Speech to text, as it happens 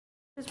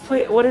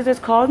What is this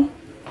called?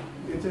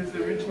 It is the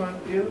Richmond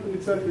Inn.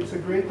 It's a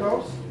great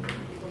house.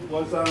 It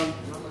was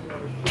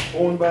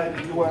owned by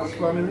the U.S.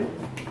 family.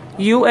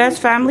 U.S.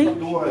 family?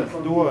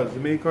 Duas,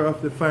 maker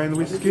of the fine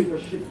whiskey.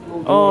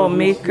 Oh,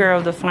 maker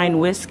of the fine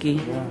whiskey.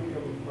 Yeah.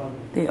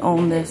 They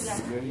own this.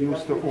 They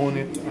used to own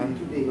it,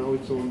 and now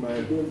it's owned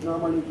by the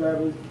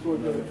family.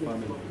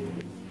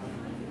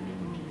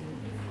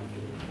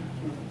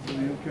 So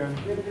you can.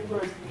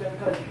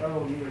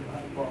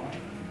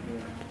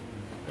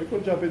 I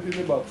could drop it in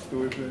the box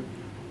too if you.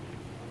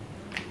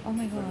 Oh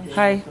my gosh.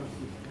 Hi.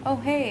 Oh,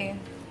 hey.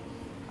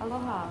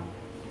 Aloha.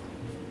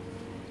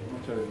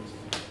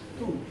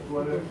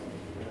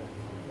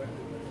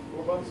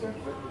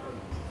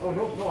 Oh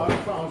no, I'm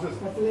fine. I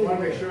just want to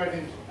make sure I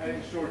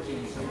didn't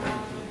shortchange something.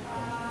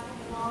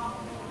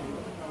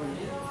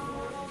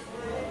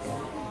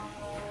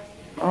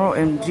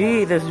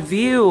 OMG, this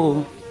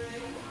view.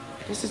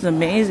 This is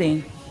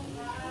amazing.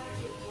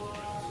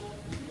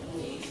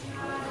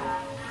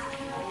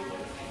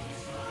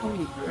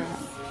 Holy crap.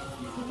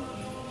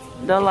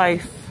 The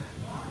life.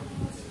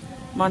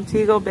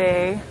 Montego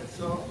Bay.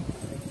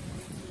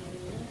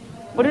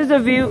 What is the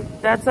view?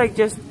 That's like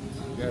just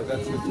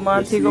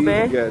Montego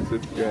Bay?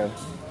 Yeah,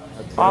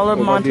 all of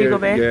Montego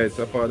Bay? Yeah, it's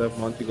a part of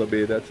Montego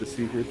Bay. That's a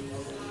secret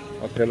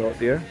hotel out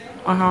there.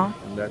 Uh-huh.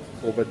 And that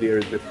over there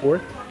is the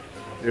port.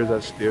 There's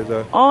a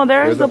oh,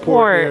 there's the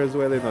port there as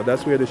well. You know,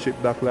 that's where the ship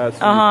docked last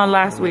week.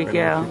 Last week,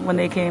 yeah, when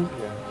they came.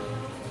 Yeah.